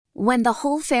When the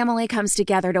whole family comes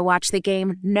together to watch the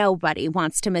game, nobody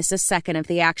wants to miss a second of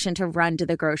the action to run to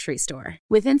the grocery store.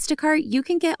 With Instacart, you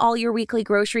can get all your weekly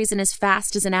groceries in as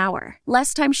fast as an hour.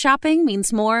 Less time shopping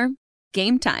means more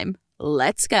game time.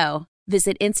 Let's go.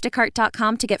 Visit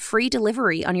instacart.com to get free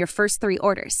delivery on your first 3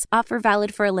 orders. Offer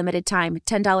valid for a limited time.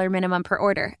 $10 minimum per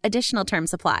order. Additional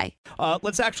terms apply.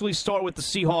 Let's actually start with the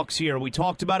Seahawks here. We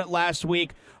talked about it last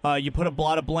week. You put a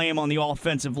lot of blame on the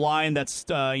offensive line. That's,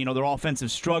 their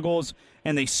offensive struggles.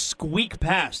 And they squeak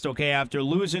past, after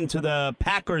losing to the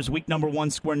Packers week number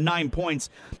 1, scoring 9 points.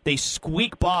 They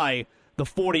squeak by the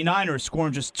 49ers,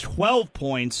 scoring just 12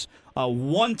 points,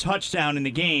 1 touchdown in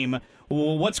the game.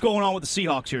 What's going on with the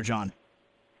Seahawks here, John?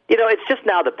 It's just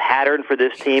now the pattern for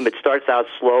this team. It starts out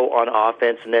slow on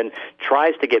offense and then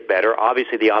tries to get better.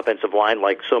 Obviously, the offensive line,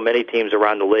 like so many teams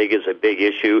around the league, is a big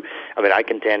issue. I mean, I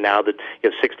contend now that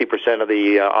 60% of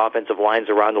the offensive lines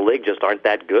around the league just aren't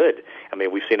that good. I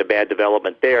mean, we've seen a bad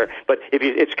development there. But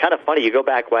it's kind of funny. You go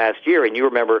back last year, and you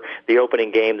remember the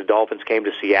opening game, the Dolphins came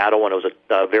to Seattle, and it was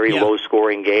a very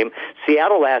low-scoring game.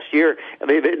 Seattle last year,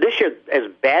 this year, as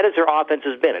bad as their offense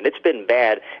has been, and it's been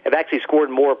bad, have actually scored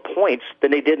more points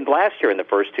than they did last year in the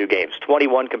first 2 games,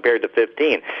 21 compared to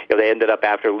 15. They ended up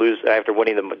after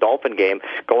winning the Dolphin game,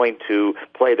 going to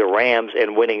play the Rams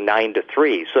and winning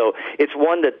 9-3. So it's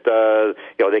one that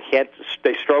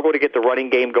they struggle to get the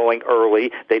running game going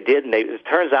early. They did, and it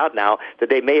turns out now that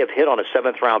they may have hit on a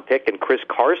 7th-round pick in Chris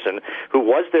Carson, who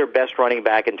was their best running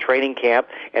back in training camp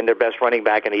and their best running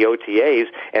back in the OTAs,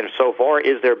 and so far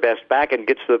is their best back, and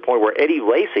gets to the point where Eddie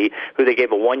Lacy, who they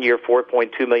gave a 1-year,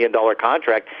 $4.2 million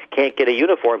contract, can't get a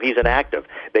uniform. He's inactive.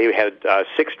 They had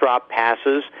 6 drop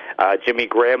passes. Jimmy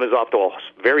Graham is off to a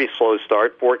very slow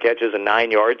start, 4 catches and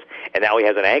 9 yards, and now he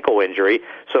has an ankle injury.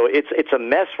 So it's a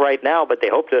mess right now, but they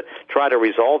hope to try to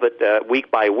resolve it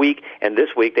week by week, and this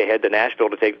week they head to Nashville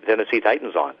to take the Tennessee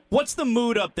Titans on. What's the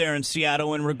mood up there in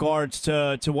Seattle in regards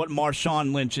to what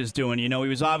Marshawn Lynch is doing? He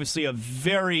was obviously a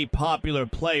very popular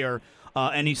player,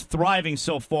 and he's thriving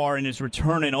so far in his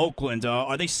return in Oakland.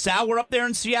 Are they sour up there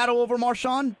in Seattle over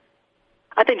Marshawn?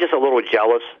 I think just a little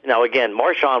jealous. Now, again,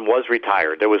 Marshawn was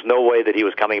retired. There was no way that he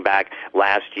was coming back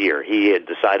last year. He had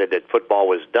decided that football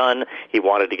was done. He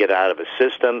wanted to get out of his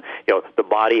system. The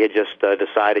body had just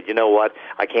decided, you know what,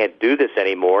 I can't do this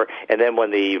anymore. And then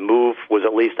when the move was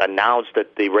at least announced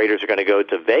that the Raiders are going to go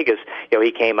to Vegas,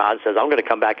 he came out and says, I'm going to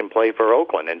come back and play for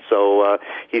Oakland. And so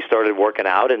he started working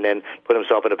out and then put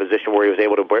himself in a position where he was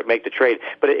able to make the trade.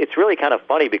 But it's really kind of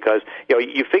funny because,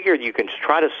 you figure you can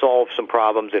try to solve some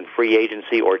problems in free agency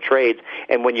or trades,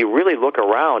 and when you really look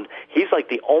around, he's like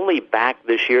the only back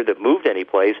this year that moved any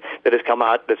place that has come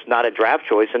out that's not a draft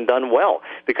choice and done well,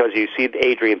 because you see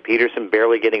Adrian Peterson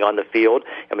barely getting on the field.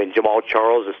 I mean, Jamal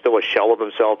Charles is still a shell of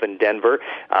himself in Denver.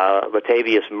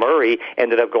 Latavius Murray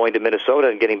ended up going to Minnesota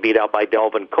and getting beat out by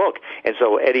Delvin Cook, and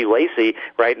so Eddie Lacy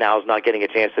right now is not getting a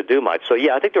chance to do much. So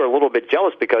yeah, I think they're a little bit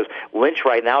jealous because Lynch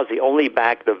right now is the only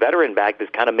back, the veteran back,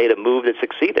 that's kind of made a move that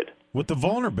succeeded. With the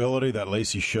vulnerability that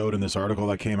Lacy showed in this article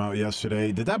that came out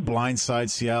yesterday, did that blindside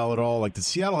Seattle at all? Like, did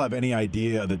Seattle have any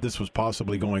idea that this was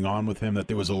possibly going on with him, that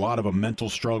there was a lot of a mental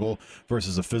struggle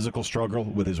versus a physical struggle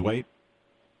with his weight?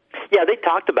 Yeah, they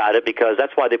talked about it because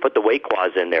that's why they put the weight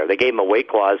clause in there. They gave him a weight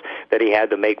clause that he had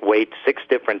to make weight 6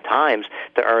 different times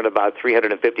to earn about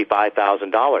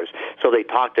 $355,000. So they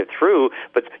talked it through,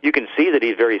 but you can see that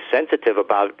he's very sensitive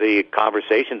about the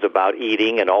conversations about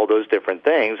eating and all those different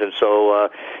things. And so,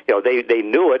 they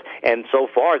knew it, and so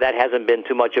far that hasn't been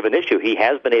too much of an issue. He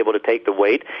has been able to take the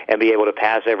weight and be able to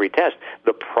pass every test.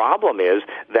 The problem is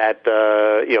that,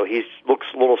 he looks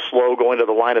a little slow going to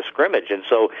the line of scrimmage. And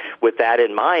so with that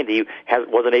in mind, he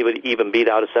wasn't able to even beat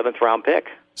out a 7th-round pick.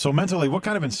 So mentally, what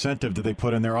kind of incentive did they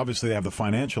put in there? Obviously, they have the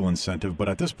financial incentive, but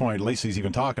at this point, Lacy's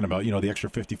even talking about, the extra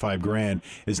 $55,000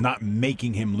 is not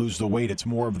making him lose the weight. It's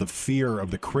more of the fear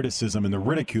of the criticism and the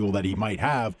ridicule that he might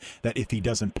have that if he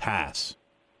doesn't pass.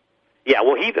 Yeah,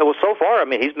 well, so far,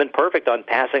 he's been perfect on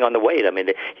passing on the weight.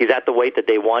 He's at the weight that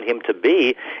they want him to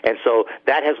be, and so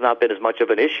that has not been as much of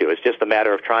an issue. It's just a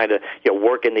matter of trying to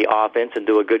work in the offense and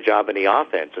do a good job in the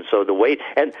offense. And so the weight,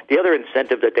 and the other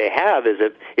incentive that they have is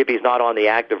that if he's not on the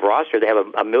active roster, they have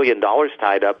 $1 million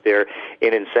tied up there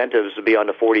in incentives to be on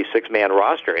the 46-man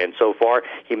roster. And so far,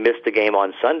 he missed the game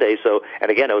on Sunday. So, and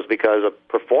again, it was because of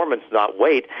performance, not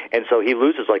weight, and so he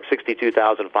loses like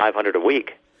 $62,500 a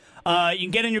week. You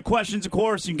can get in your questions, of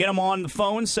course. You can get them on the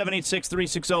phone,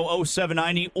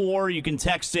 786-360-0790, or you can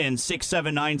text in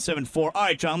 67974. All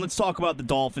right, John, let's talk about the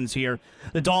Dolphins here.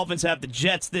 The Dolphins have the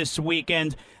Jets this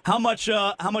weekend. How much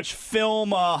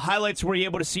film highlights were you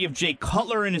able to see of Jay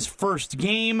Cutler in his first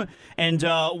game? And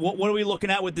what are we looking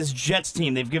at with this Jets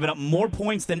team? They've given up more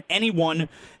points than anyone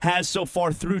has so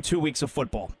far through 2 weeks of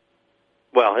football.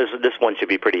 Well, this one should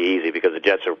be pretty easy because the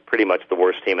Jets are pretty much the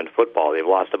worst team in football. They've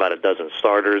lost about a dozen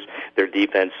starters. Their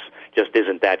defense just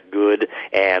isn't that good,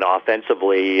 and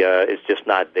offensively, it's just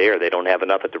not there. They don't have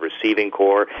enough at the receiving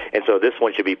core, and so this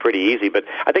one should be pretty easy. But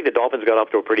I think the Dolphins got off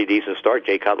to a pretty decent start.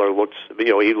 Jay Cutler looks,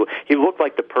 he looked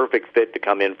like the perfect fit to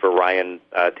come in for Ryan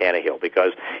Tannehill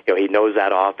because he knows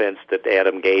that offense that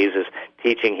Adam Gase is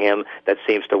teaching him. That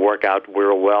seems to work out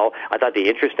real well. I thought the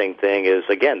interesting thing is,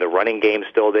 again, the running game's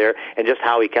still there, and just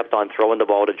how he kept on throwing the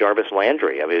ball to Jarvis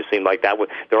Landry. I mean, it seemed like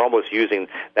they're almost using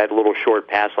that little short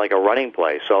pass like a running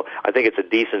play. So I think it's a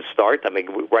decent start. I mean,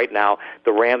 right now,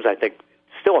 the Rams, I think,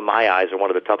 still in my eyes, are one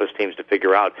of the toughest teams to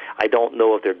figure out. I don't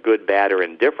know if they're good, bad, or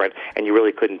indifferent, and you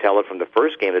really couldn't tell it from the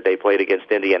first game that they played against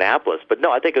Indianapolis. But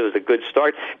no, I think it was a good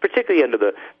start, particularly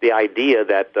under the idea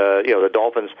that the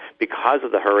Dolphins, because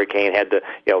of the hurricane, had to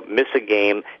miss a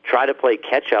game, try to play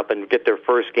catch up, and get their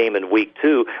first game in week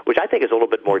 2, which I think is a little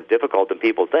bit more difficult than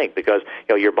people think because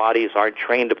your bodies aren't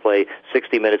trained to play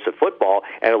 60 minutes of football,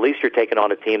 and at least you're taking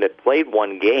on a team that played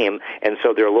one game, and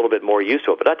so they're a little bit more used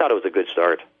to it. But I thought it was a good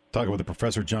start. Talking with the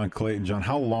professor, John Clayton. John,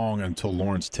 how long until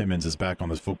Lawrence Timmons is back on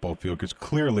this football field? Because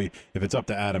clearly, if it's up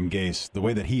to Adam Gase, the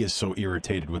way that he is so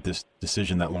irritated with this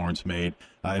decision that Lawrence made,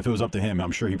 if it was up to him,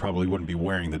 I'm sure he probably wouldn't be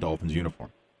wearing the Dolphins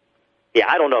uniform. Yeah,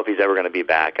 I don't know if he's ever going to be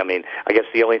back. I mean, I guess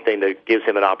the only thing that gives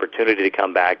him an opportunity to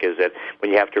come back is that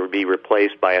when you have to be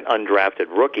replaced by an undrafted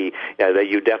rookie, that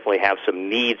you definitely have some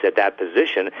needs at that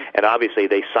position. And obviously,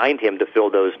 they signed him to fill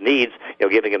those needs,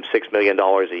 giving him $6 million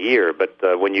a year. But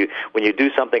when you do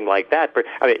something like that,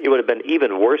 I mean, it would have been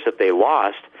even worse if they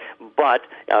lost. But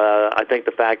I think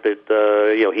the fact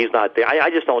that he's not there, I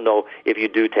just don't know if you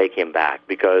do take him back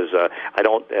because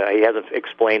he hasn't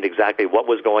explained exactly what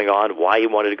was going on, why he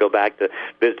wanted to go back to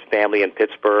visit family in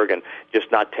Pittsburgh, and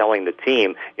just not telling the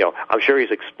team. I'm sure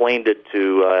he's explained it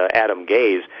to Adam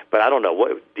Gase, but I don't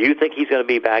know. Do you think he's going to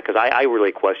be back? Because I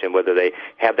really question whether they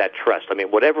have that trust. I mean,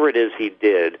 whatever it is he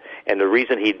did, and the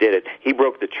reason he did it, he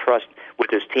broke the trust with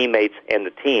his teammates and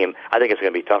the team. I think it's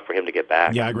going to be tough for him to get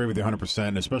back. Yeah, I agree with you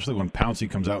 100%, especially when Pouncey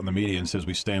comes out in the media and says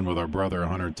we stand with our brother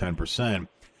 110%.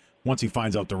 Once he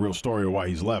finds out the real story of why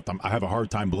he's left, I have a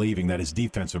hard time believing that his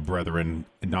defensive brethren,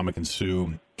 Ndamukong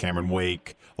Suh, Cameron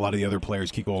Wake, a lot of the other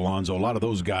players, Kiko Alonso, a lot of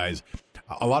those guys,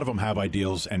 a lot of them have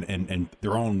ideals and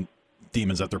their own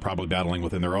demons that they're probably battling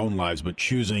within their own lives, but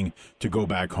choosing to go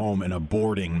back home and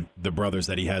aborting the brothers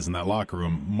that he has in that locker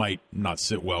room might not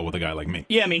sit well with a guy like me.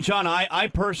 Yeah, I mean, John, I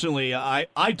personally,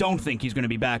 I don't think he's going to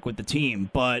be back with the team,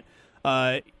 but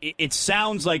it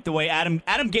sounds like the way Adam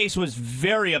Gase was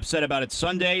very upset about it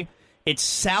Sunday. It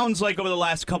sounds like over the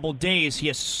last couple days he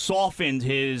has softened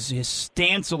his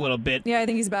stance a little bit. Yeah, I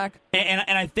think he's back. And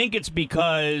I think it's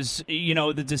because,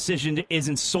 the decision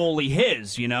isn't solely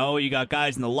his. You got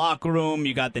guys in the locker room,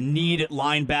 you got the need at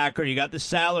linebacker, you got the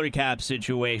salary cap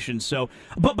situation. So,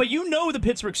 but the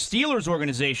Pittsburgh Steelers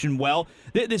organization well.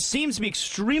 This seems to be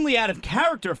extremely out of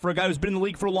character for a guy who's been in the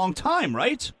league for a long time,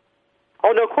 right?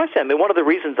 Oh, no question. I mean, one of the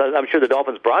reasons I'm sure the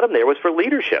Dolphins brought him there was for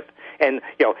leadership. And,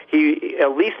 he,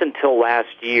 at least until last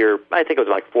year, I think it was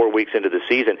like 4 weeks into the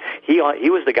season, he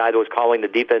was the guy that was calling the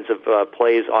defensive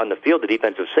plays on the field, the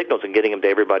defensive signals, and getting them to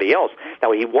everybody else.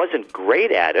 Now, he wasn't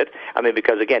great at it. I mean,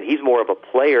 because, again, he's more of a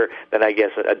player than, I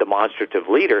guess, a demonstrative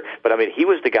leader. But, I mean, he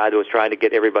was the guy that was trying to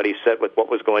get everybody set with what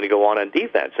was going to go on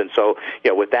defense. And so,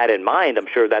 with that in mind, I'm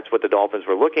sure that's what the Dolphins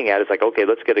were looking at. It's like, okay,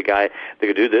 let's get a guy that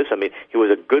could do this. I mean, he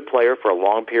was a good player for a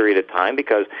long period of time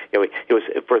because, he was,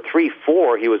 for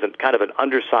 3-4, he was kind of an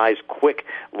undersized, quick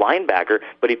linebacker,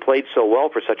 but he played so well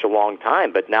for such a long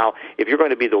time. But now, if you're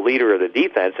going to be the leader of the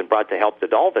defense and brought to help the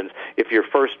Dolphins, if your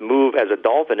first move as a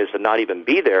Dolphin is to not even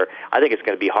be there, I think it's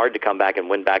going to be hard to come back and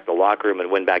win back the locker room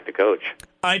and win back the coach.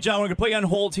 All right, John, we're going to put you on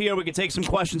hold here. We can take some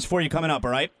questions for you coming up,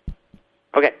 all right?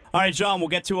 Okay. All right, John, we'll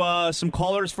get to some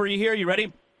callers for you here. You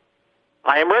ready?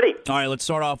 I am ready. All right, let's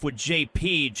start off with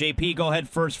JP. JP, go ahead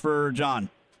first for John.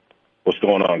 What's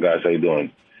going on, guys? How you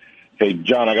doing? Hey,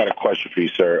 John, I got a question for you,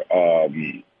 sir.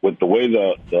 With the way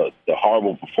the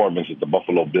horrible performance that the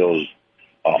Buffalo Bills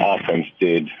offense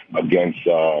did against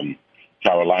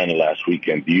Carolina last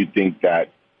weekend, do you think that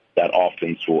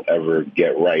offense will ever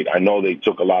get right? I know they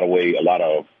took a lot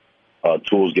of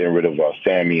tools, getting rid of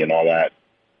Sammy and all that.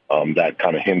 that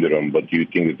kind of hindered them. But do you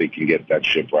think that they can get that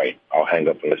ship right? I'll hang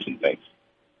up and listen. Thanks.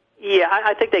 Yeah,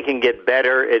 I think they can get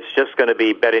better. It's just going to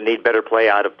be better. Need better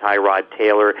play out of Tyrod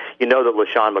Taylor. You know that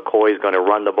LaShawn McCoy is going to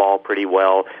run the ball pretty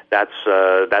well. That's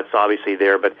obviously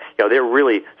there, but they're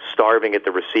really starving at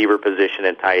the receiver position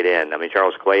and tight end. I mean,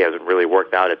 Charles Clay hasn't really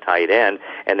worked out at tight end,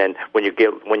 and then when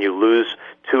you lose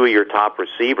two of your top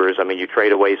receivers, I mean, you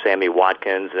trade away Sammy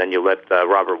Watkins and then you let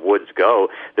Robert Woods go.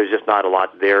 There's just not a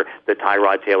lot there that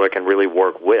Tyrod Taylor can really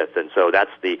work with, and so that's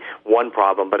the one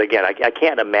problem. But again, I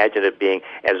can't imagine it being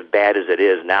as bad as it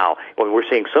is now. When we're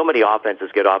seeing so many offenses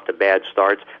get off to bad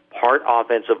starts, part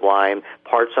offensive line,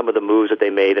 part some of the moves that they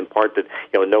made, and part that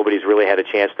nobody's really had a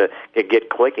chance to get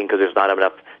clicking because there's not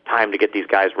enough time to get these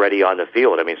guys ready on the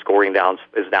field. I mean, scoring down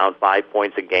is down 5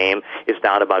 points a game. It's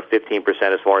down about 15%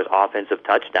 as far as offensive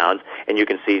touchdowns, and you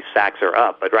can see sacks are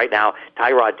up. But right now,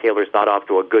 Tyrod Taylor's not off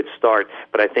to a good start,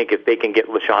 but I think if they can get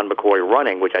LaShawn McCoy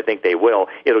running, which I think they will,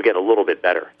 it'll get a little bit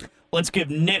better. Let's give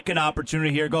Nick an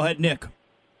opportunity here. Go ahead, Nick.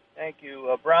 Thank you.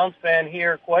 A Browns fan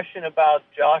here. Question about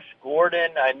Josh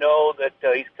Gordon. I know that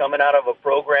he's coming out of a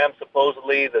program.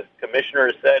 Supposedly, the commissioner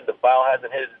has said the file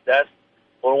hasn't hit his desk.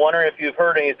 Well, I'm wondering if you've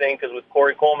heard anything, because with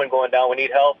Corey Coleman going down, we need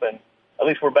help, and at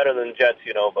least we're better than the Jets,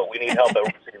 but we need help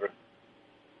at receiver.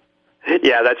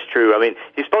 Yeah, that's true. I mean,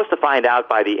 he's supposed to find out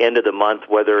by the end of the month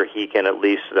whether he can at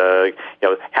least,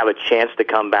 have a chance to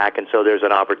come back, and so there's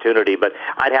an opportunity. But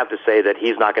I'd have to say that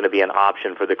he's not going to be an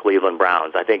option for the Cleveland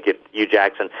Browns. I think Hugh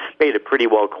Jackson made it pretty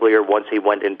well clear once he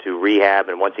went into rehab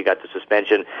and once he got the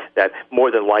suspension that more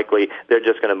than likely they're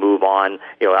just going to move on,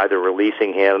 either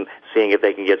releasing him, seeing if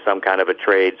they can get some kind of a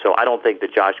trade. So I don't think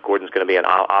that Josh Gordon's going to be an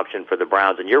option for the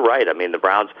Browns. And you're right. I mean, the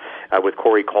Browns, with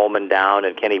Corey Coleman down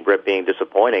and Kenny Britt being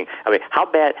disappointing, I mean, how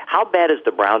bad is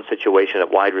the Browns situation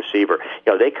at wide receiver?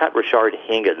 They cut Rashard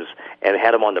Higgins and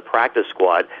had him on the practice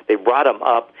squad. They brought him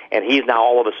up, and he's now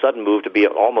all of a sudden moved to be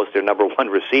almost their number one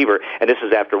receiver, and this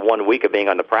is after 1 week of being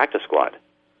on the practice squad.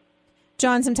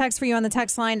 John, some text for you on the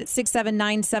text line at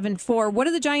 67974. What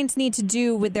do the Giants need to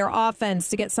do with their offense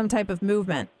to get some type of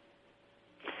movement?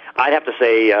 I'd have to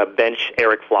say bench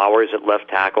Eric Flowers at left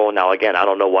tackle. Now, again, I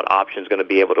don't know what option's going to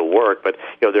be able to work, but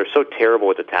they're so terrible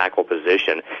at the tackle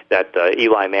position that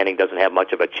Eli Manning doesn't have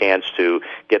much of a chance to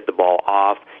get the ball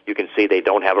off. You can see they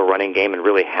don't have a running game and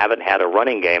really haven't had a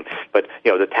running game. But,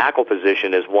 the tackle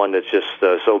position is one that's just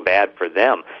so bad for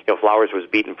them. Flowers was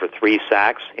beaten for 3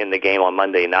 sacks in the game on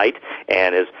Monday night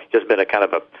and has just been a kind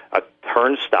of a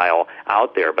turnstile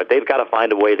out there. But they've got to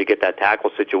find a way to get that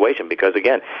tackle situation because,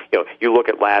 again, you look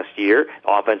at last year,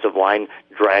 offensive line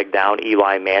dragged down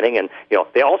Eli Manning, and,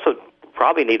 they also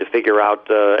probably need to figure out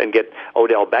and get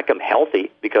Odell Beckham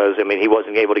healthy because, he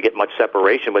wasn't able to get much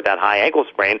separation with that high ankle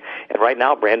sprain. And right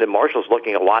now, Brandon Marshall's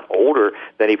looking a lot older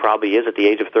than he probably is at the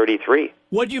age of 33.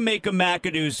 What do you make of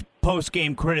McAdoo's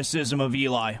post-game criticism of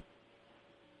Eli?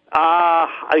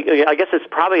 I guess it's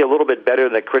probably a little bit better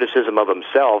than the criticism of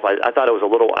himself. I thought it was a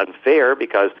little unfair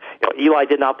because Eli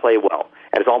did not play well.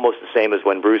 And it's almost the same as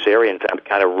when Bruce Arians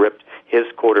kind of ripped his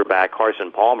quarterback,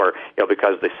 Carson Palmer,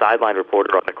 because the sideline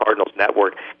reporter on the Cardinals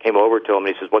network came over to him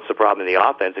and he says, "What's the problem in the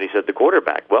offense?" And he said, "The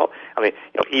quarterback." Well,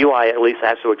 Eli at least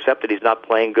has to accept that he's not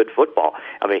playing good football.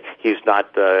 He's not,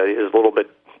 he's a little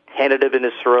bit tentative in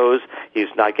his throws. He's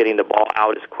not getting the ball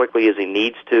out as quickly as he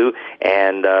needs to.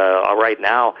 And right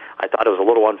now, I thought it was a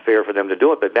little unfair for them to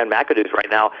do it. But Ben McAdoo's right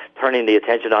now turning the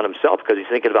attention on himself because he's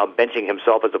thinking about benching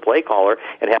himself as a play caller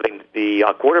and having the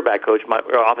quarterback coach,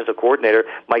 offensive coordinator,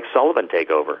 Mike Sullivan, take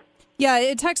over. Yeah,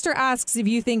 a texter asks if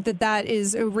you think that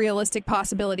is a realistic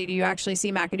possibility. Do you actually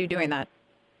see McAdoo doing that?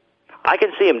 I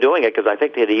can see him doing it because I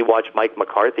think that he watched Mike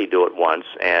McCarthy do it once,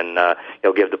 and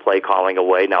he'll give the play calling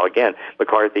away. Now, again,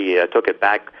 McCarthy took it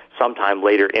back sometime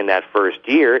later in that first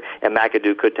year, and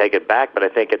McAdoo could take it back. But I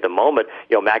think at the moment,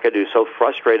 McAdoo's so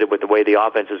frustrated with the way the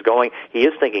offense is going, he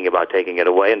is thinking about taking it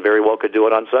away, and very well could do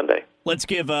it on Sunday. Let's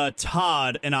give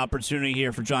Todd an opportunity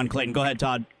here for John Clayton. Go ahead,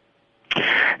 Todd.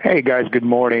 Hey, guys, good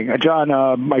morning. John,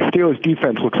 my Steelers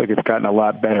defense looks like it's gotten a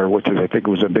lot better, which is, I think,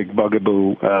 was a big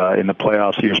bugaboo in the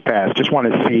playoffs years past. Just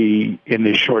want to see in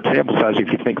this short sample size if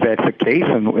you think that's the case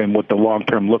and what the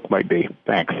long-term look might be.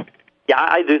 Thanks. Yeah,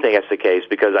 I do think that's the case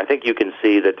because I think you can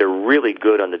see that they're really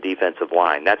good on the defensive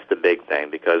line. That's the big thing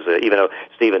because even though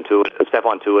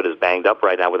Stephon Tuitt is banged up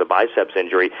right now with a biceps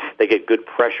injury, they get good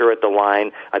pressure at the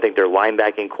line. I think their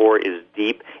linebacking core is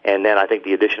deep, and then I think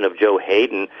the addition of Joe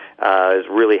Hayden has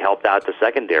really helped out the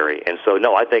secondary. And so,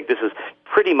 no, I think this is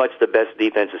pretty much the best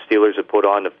defense the Steelers have put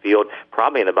on the field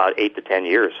probably in about 8 to 10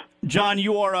 years. John,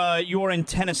 you are in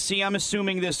Tennessee, I'm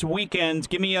assuming, this weekend.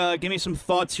 Give me some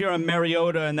thoughts here on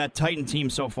Mariota and that Titan team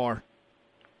so far.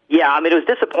 Yeah, I mean, it was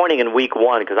disappointing in week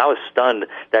one because I was stunned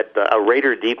that a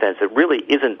Raider defense that really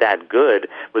isn't that good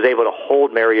was able to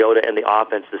hold Mariota and the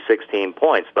offense to 16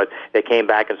 points. But they came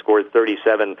back and scored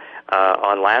 37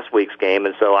 on last week's game.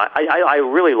 And so I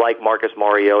really like Marcus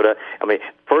Mariota. I mean,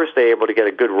 first they're able to get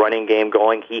a good running game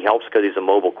going. He helps because he's a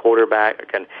mobile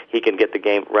quarterback, and he can get the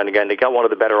game running again. They got one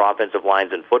of the better offensive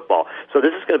lines in football. So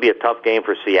this is going to be a tough game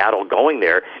for Seattle going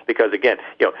there because, again,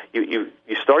 you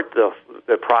start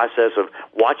the process of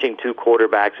watching two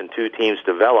quarterbacks and two teams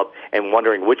develop and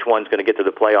wondering which one's going to get to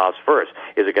the playoffs first.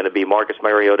 Is it going to be Marcus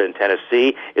Mariota in Tennessee?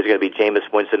 Is it going to be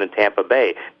Jameis Winston in Tampa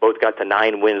Bay? Both got to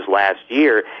 9 wins last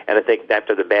year, and I think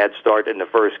after the bad start in the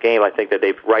first game, I think that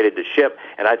they've righted the ship,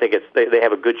 and I think they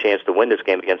have a good chance to win this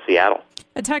game against Seattle.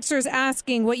 A texter is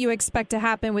asking what you expect to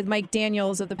happen with Mike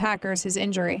Daniels of the Packers, his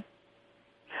injury.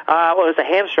 Well, it's a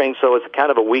hamstring, so it's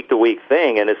kind of a week-to-week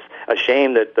thing, and it's a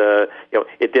shame that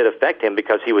it did affect him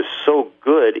because he was so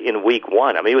good in week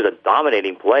one. I mean, he was a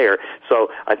dominating player, so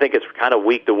I think it's kind of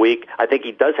week-to-week. I think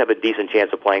he does have a decent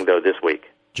chance of playing, though, this week.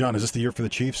 John, is this the year for the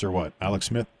Chiefs or what? Alex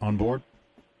Smith on board?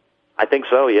 I think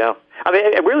so, yeah. I mean,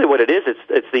 really what it is,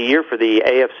 it's the year for the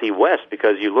AFC West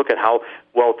because you look at how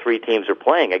well three teams are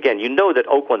playing. Again, you know that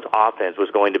Oakland's offense was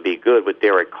going to be good with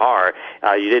Derek Carr.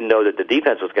 You didn't know that the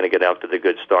defense was going to get out to the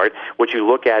good start. What you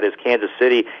look at is Kansas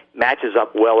City matches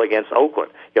up well against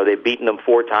Oakland. They've beaten them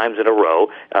 4 times in a row.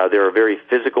 They're a very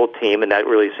physical team, and that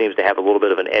really seems to have a little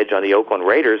bit of an edge on the Oakland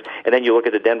Raiders. And then you look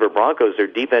at the Denver Broncos. Their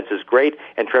defense is great,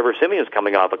 and Trevor Siemian's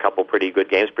coming off a couple pretty good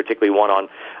games, particularly one on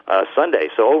Sunday.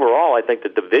 So overall, I think the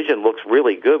division looks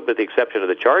really good with the exception of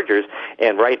the Chargers.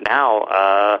 And right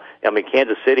now,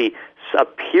 Kansas City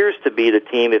appears to be the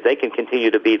team, if they can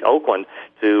continue to beat Oakland,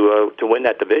 to win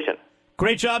that division.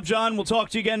 Great job, John. We'll talk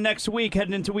to you again next week,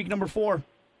 heading into week number 4.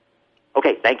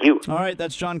 Okay, thank you. All right,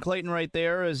 that's John Clayton right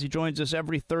there as he joins us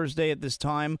every Thursday at this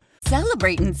time.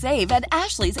 Celebrate and save at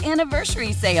Ashley's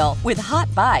Anniversary Sale. With Hot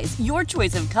Buys, your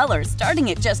choice of colors starting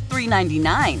at just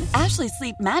 $3.99. Ashley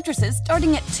Sleep mattresses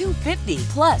starting at $2.50.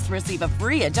 Plus, receive a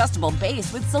free adjustable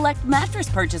base with select mattress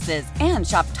purchases. And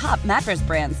shop top mattress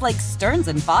brands like Stearns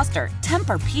 & Foster,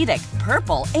 Tempur-Pedic,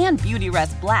 Purple, and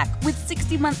Beautyrest Black with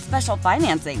 60-month special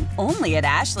financing. Only at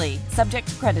Ashley. Subject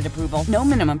to credit approval. No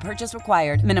minimum purchase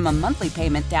required. Minimum monthly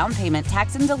payment, down payment,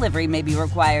 tax, and delivery may be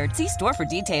required. See store for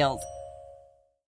details.